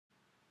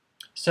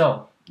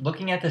So,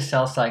 looking at the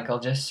cell cycle,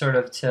 just sort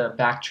of to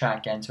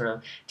backtrack and sort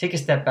of take a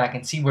step back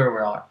and see where we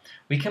are.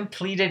 We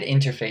completed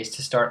interphase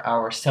to start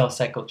our cell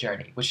cycle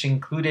journey, which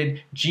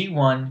included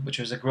G1, which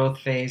was a growth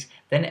phase,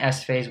 then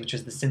S phase, which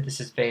was the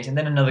synthesis phase, and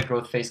then another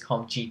growth phase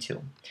called G2.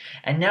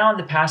 And now in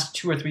the past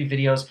 2 or 3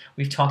 videos,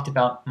 we've talked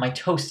about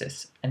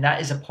mitosis, and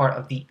that is a part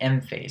of the M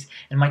phase.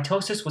 And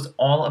mitosis was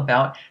all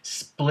about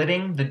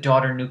splitting the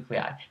daughter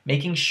nuclei,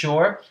 making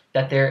sure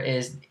that there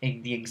is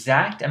the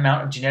exact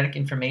amount of genetic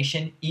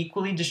information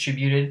equally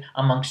distributed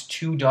amongst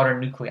 2 daughter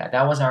nuclei.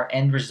 That was our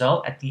end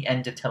result at the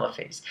end of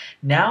telophase.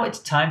 Now it's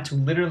time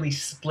to literally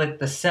split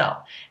the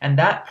cell. And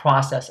that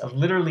process of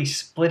literally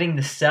splitting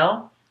the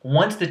cell,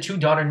 once the 2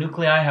 daughter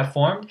nuclei have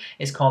formed,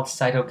 is called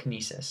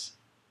cytokinesis.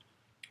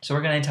 So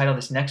we're going to entitle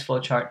this next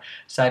flowchart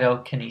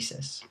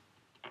Cytokinesis.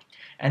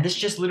 And this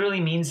just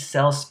literally means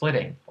cell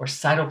splitting, or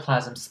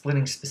cytoplasm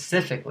splitting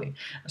specifically.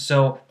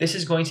 So this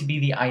is going to be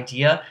the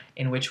idea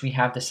in which we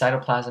have the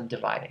cytoplasm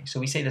dividing. So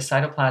we say the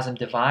cytoplasm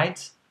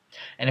divides,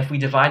 and if we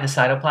divide the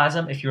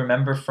cytoplasm, if you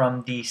remember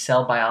from the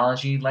cell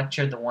biology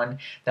lecture, the one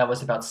that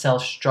was about cell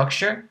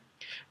structure,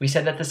 we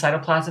said that the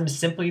cytoplasm is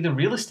simply the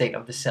real estate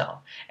of the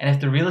cell. And if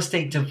the real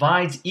estate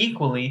divides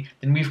equally,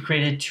 then we've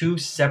created 2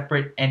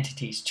 separate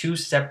entities, 2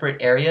 separate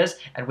areas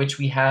at which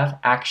we have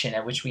action,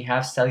 at which we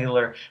have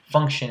cellular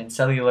function and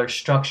cellular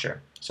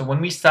structure. So when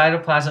we divide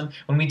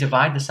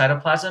the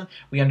cytoplasm,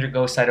 we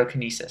undergo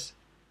cytokinesis.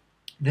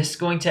 This is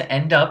going to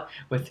end up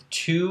with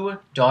 2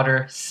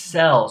 daughter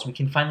cells. We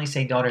can finally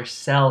say daughter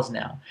cells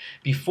now.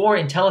 Before,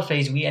 in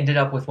telophase, we ended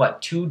up with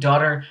what? 2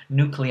 daughter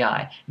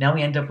nuclei. Now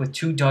we end up with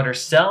 2 daughter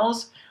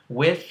cells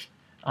with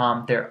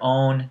their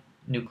own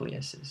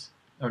nucleuses,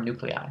 or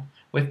nuclei,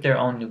 with their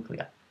own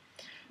nuclei.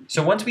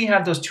 So once we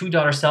have those 2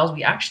 daughter cells,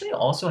 we actually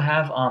also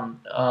have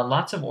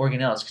lots of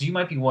organelles. Because you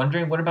might be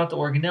wondering, what about the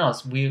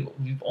organelles? We've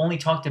only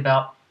talked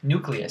about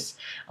nucleus.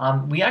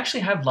 We actually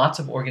have lots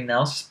of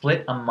organelles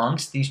split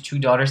amongst these 2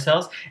 daughter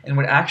cells, and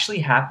what actually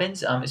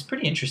happens is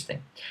pretty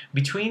interesting.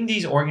 Between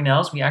these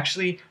organelles, we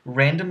actually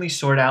randomly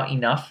sort out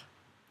enough.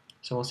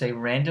 So we'll say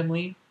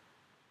randomly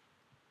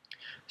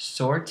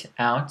sort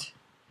out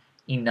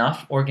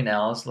enough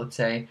organelles, let's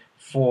say,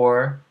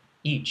 for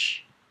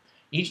each.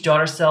 Each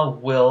daughter cell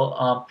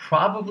will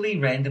probably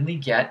randomly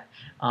get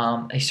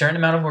a certain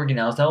amount of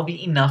organelles that will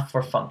be enough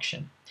for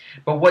function.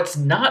 But what's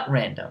not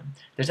random,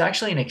 there's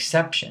actually an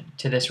exception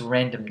to this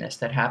randomness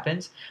that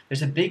happens.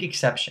 There's a big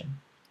exception,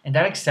 and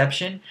that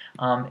exception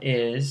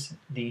is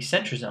the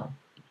centrosome.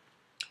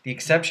 The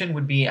exception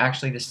would be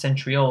actually the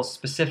centrioles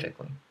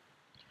specifically.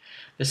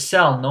 The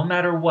cell, no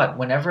matter what,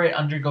 whenever it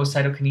undergoes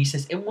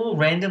cytokinesis, it will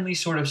randomly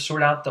sort of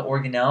sort out the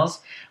organelles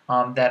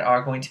that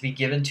are going to be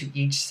given to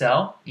each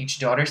cell, each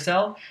daughter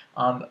cell,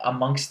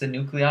 amongst the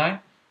nuclei,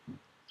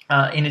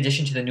 in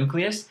addition to the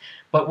nucleus.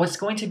 But what's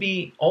going to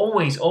be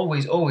always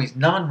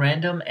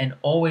non-random and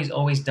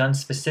always done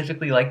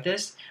specifically like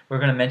this, we're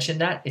going to mention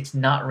that, it's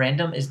not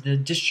random, is the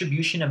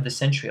distribution of the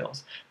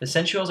centrioles. The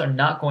centrioles are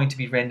not going to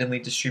be randomly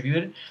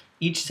distributed.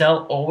 Each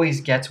cell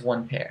always gets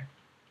 1 pair.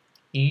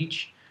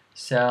 Each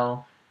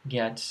cell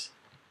gets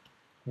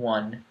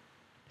 1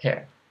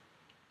 pair.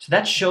 So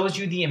that shows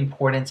you the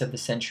importance of the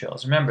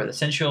centrioles. Remember, the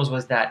centrioles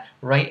was that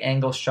right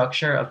angle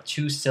structure of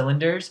 2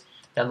 cylinders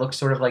that look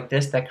sort of like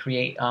this, that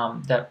create,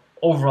 that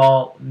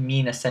overall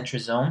mean a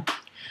centrosome.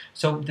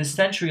 So the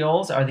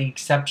centrioles are the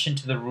exception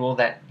to the rule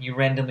that you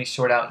randomly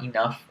sort out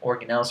enough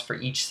organelles for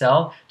each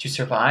cell to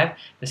survive.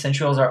 The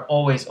centrioles are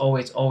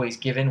always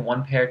given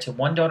 1 pair to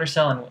one daughter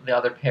cell and the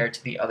other pair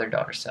to the other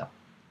daughter cell.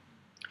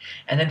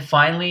 And then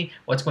finally,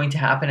 what's going to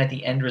happen at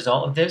the end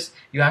result of this,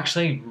 you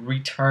actually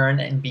return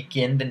and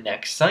begin the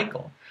next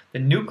cycle. The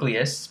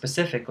nucleus,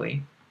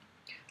 specifically,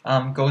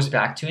 goes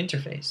back to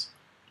interphase.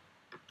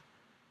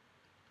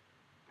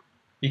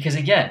 Because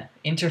again,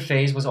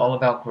 interphase was all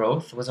about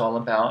growth, was all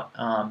about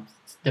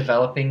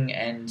developing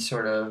and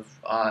sort of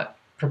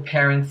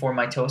preparing for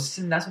mitosis,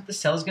 and that's what the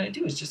cell is going to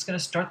do. It's just going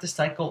to start the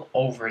cycle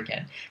over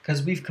again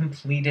because we've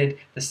completed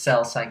the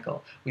cell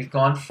cycle. We've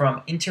gone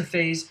from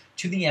interphase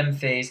to the M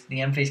phase. The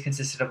M phase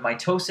consisted of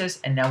mitosis,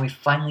 and now we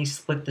finally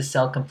split the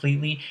cell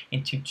completely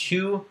into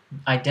 2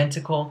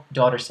 identical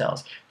daughter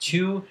cells.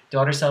 2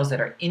 daughter cells that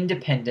are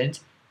independent,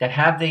 that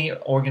have the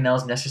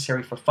organelles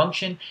necessary for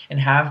function, and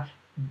have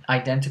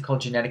identical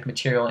genetic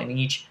material in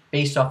each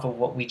based off of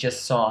what we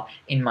just saw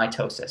in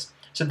mitosis.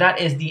 So that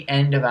is the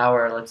end of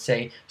our, let's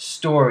say,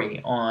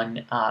 story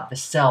on the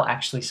cell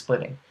actually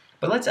splitting.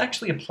 But let's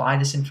actually apply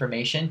this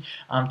information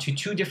to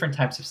 2 different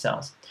types of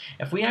cells.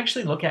 If we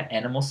actually look at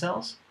animal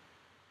cells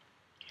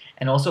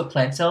and also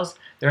plant cells,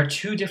 there are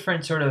 2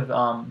 different sort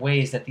of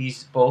ways that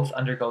these both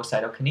undergo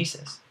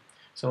cytokinesis.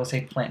 So we'll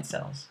say plant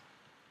cells.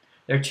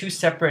 There are 2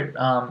 separate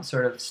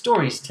sort of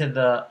stories to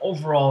the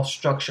overall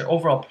structure,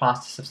 overall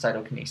process of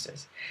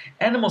cytokinesis.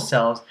 Animal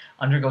cells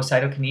undergo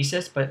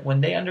cytokinesis, but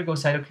when they undergo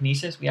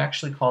cytokinesis, we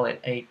actually call it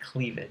a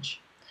cleavage.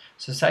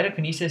 So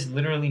cytokinesis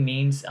literally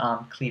means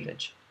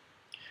cleavage.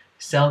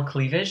 cell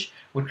cleavage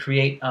would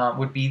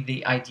be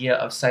the idea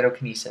of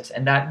cytokinesis,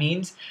 and that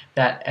means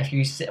that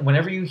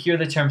whenever you hear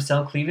the term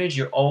cell cleavage,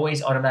 you're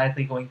always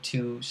automatically going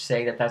to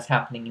say that that's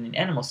happening in an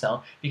animal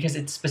cell because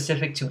it's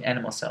specific to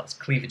animal cells,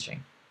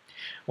 cleavaging.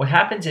 What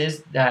happens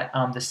is that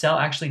the cell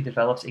actually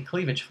develops a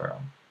cleavage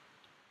furrow.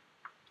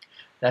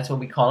 That's what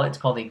we call it. It's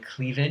called a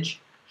cleavage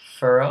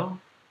furrow.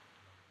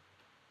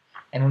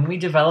 And when we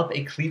develop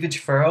a cleavage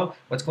furrow,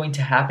 what's going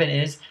to happen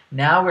is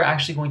now we're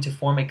actually going to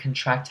form a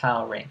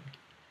contractile ring.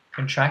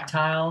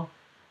 Contractile,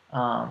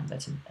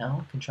 that's an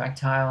L,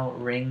 contractile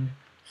ring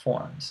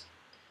forms.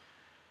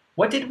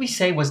 What did we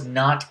say was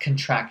not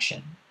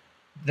contraction?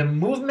 The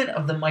movement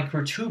of the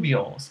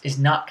microtubules is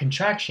not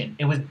contraction.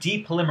 It was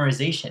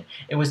depolymerization.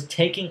 It was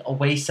taking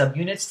away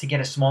subunits to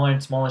get a smaller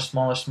and smaller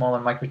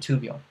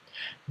microtubule.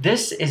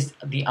 This is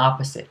the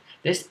opposite.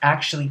 This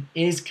actually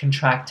is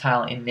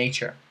contractile in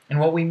nature. And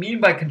what we mean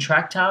by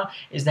contractile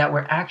is that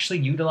we're actually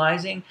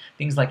utilizing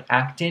things like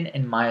actin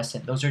and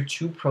myosin. Those are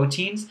two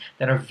proteins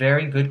that are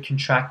very good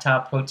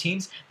contractile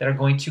proteins that are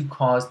going to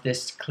cause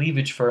this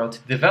cleavage furrow to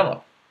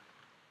develop.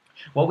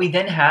 What we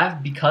then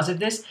have because of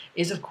this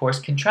is, of course,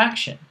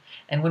 contraction.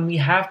 And when we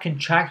have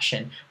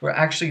contraction, we're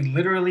actually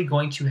literally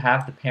going to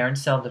have the parent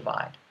cell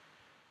divide.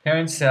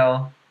 Parent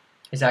cell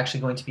is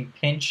actually going to be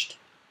pinched,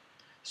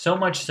 so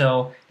much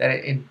so that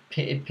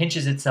it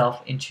pinches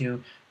itself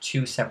into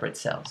two separate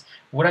cells.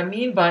 What I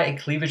mean by a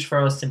cleavage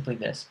furrow is simply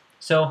this.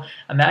 So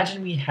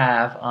imagine we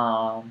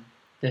have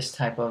this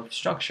type of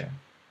structure.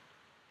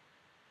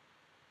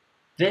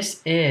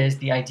 This is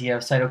the idea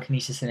of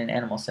cytokinesis in an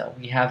animal cell.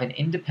 We have an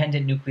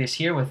independent nucleus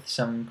here with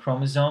some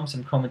chromosomes,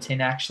 some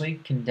chromatin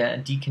actually,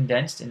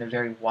 decondensed in a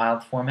very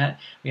wild format.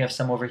 We have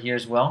some over here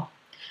as well.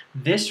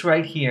 This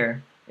right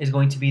here is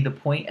going to be the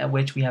point at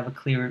which we have a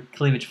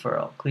cleavage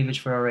furrow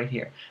right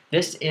here.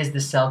 This is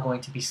the cell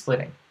going to be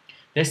splitting.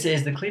 This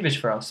is the cleavage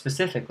furrow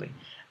specifically.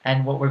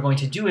 And what we're going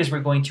to do is we're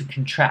going to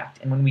contract.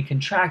 And when we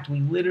contract, we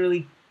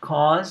literally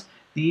cause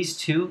these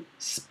two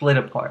split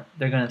apart.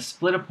 They're going to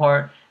split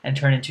apart and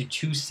turn into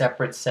two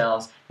separate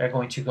cells that are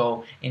going to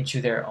go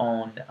into their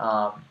own,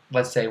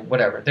 let's say,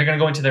 whatever. They're going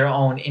to go into their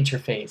own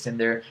interface, and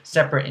they're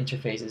separate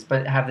interfaces,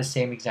 but have the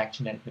same exact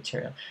genetic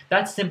material.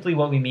 That's simply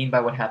what we mean by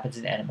what happens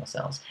in animal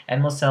cells.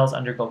 Animal cells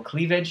undergo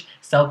cleavage.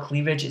 Cell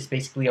cleavage is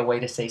basically a way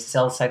to say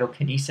cell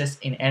cytokinesis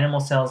in animal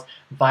cells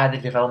via the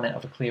development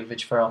of a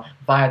cleavage furrow,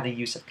 via the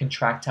use of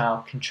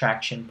contractile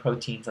contraction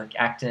proteins like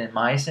actin and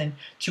myosin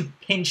to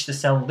pinch the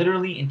cell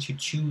literally into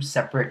two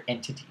separate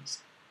entities.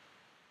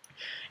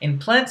 In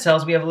plant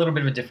cells, we have a little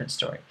bit of a different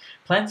story.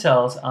 Plant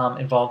cells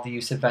involve the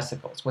use of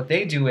vesicles. What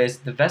they do is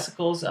the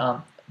vesicles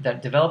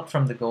that develop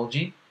from the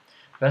Golgi,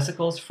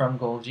 vesicles from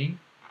Golgi,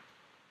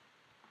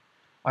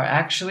 are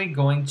actually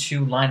going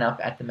to line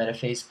up at the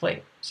metaphase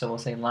plate. So we'll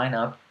say line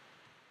up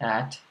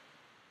at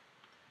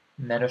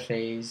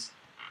metaphase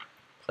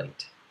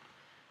plate.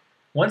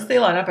 Once they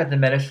line up at the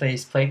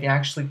metaphase plate, they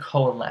actually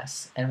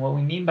coalesce. And what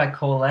we mean by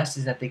coalesce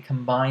is that they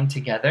combine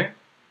together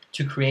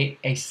to create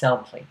a cell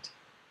plate.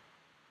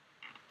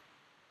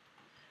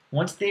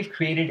 Once they've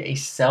created a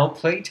cell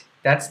plate,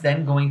 that's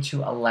then going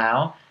to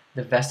allow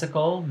the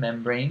vesicle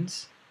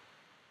membranes,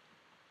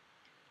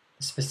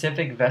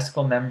 specific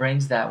vesicle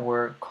membranes that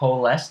were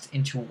coalesced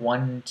into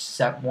one,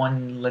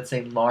 let's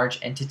say, large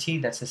entity,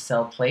 that's a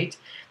cell plate.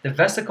 The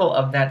vesicle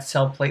of that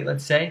cell plate,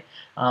 let's say,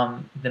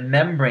 the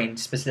membrane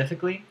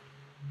specifically,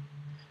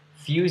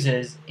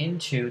 fuses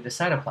into the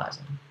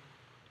cytoplasm,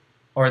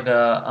 or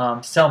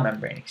the cell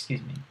membrane,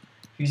 excuse me,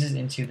 fuses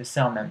into the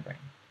cell membrane.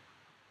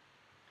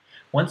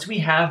 Once we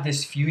have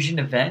this fusion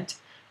event,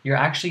 you're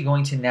actually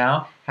going to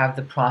now have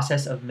the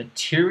process of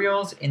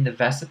materials in the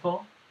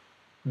vesicle,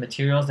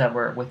 materials that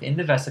were within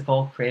the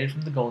vesicle created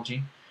from the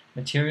Golgi,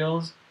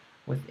 materials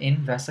within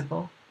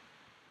vesicle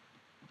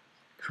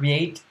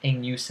create a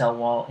new cell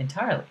wall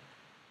entirely.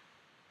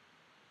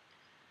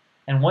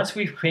 And once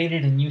we've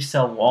created a new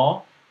cell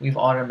wall, we've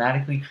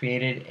automatically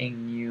created a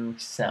new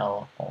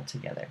cell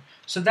altogether.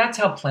 So that's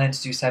how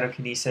plants do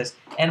cytokinesis.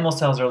 Animal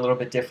cells are a little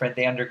bit different.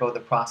 They undergo the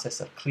process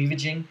of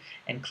cleavaging,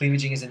 and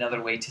cleavaging is another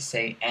way to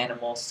say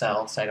animal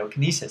cell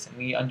cytokinesis. And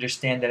we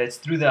understand that it's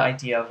through the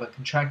idea of a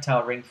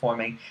contractile ring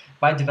forming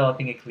by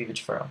developing a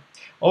cleavage furrow.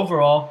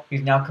 Overall,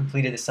 we've now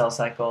completed the cell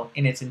cycle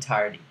in its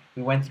entirety.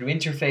 We went through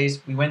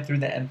interphase, we went through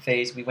the M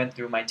phase, we went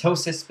through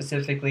mitosis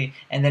specifically,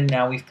 and then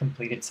now we've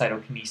completed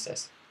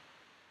cytokinesis.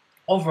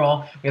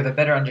 Overall, we have a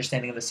better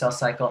understanding of the cell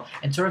cycle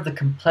and sort of the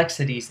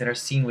complexities that are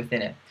seen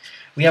within it.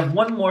 We have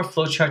one more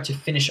flowchart to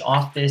finish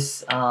off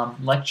this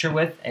lecture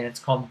with, and it's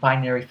called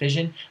binary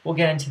fission. We'll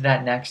get into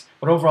that next,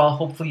 but overall,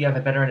 hopefully you have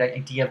a better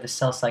idea of the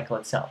cell cycle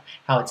itself,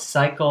 how it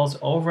cycles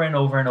over and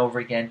over and over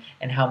again,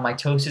 and how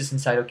mitosis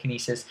and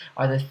cytokinesis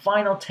are the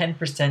final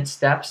 10%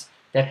 steps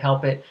that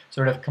help it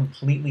sort of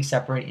completely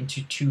separate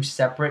into two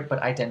separate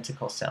but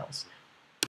identical cells.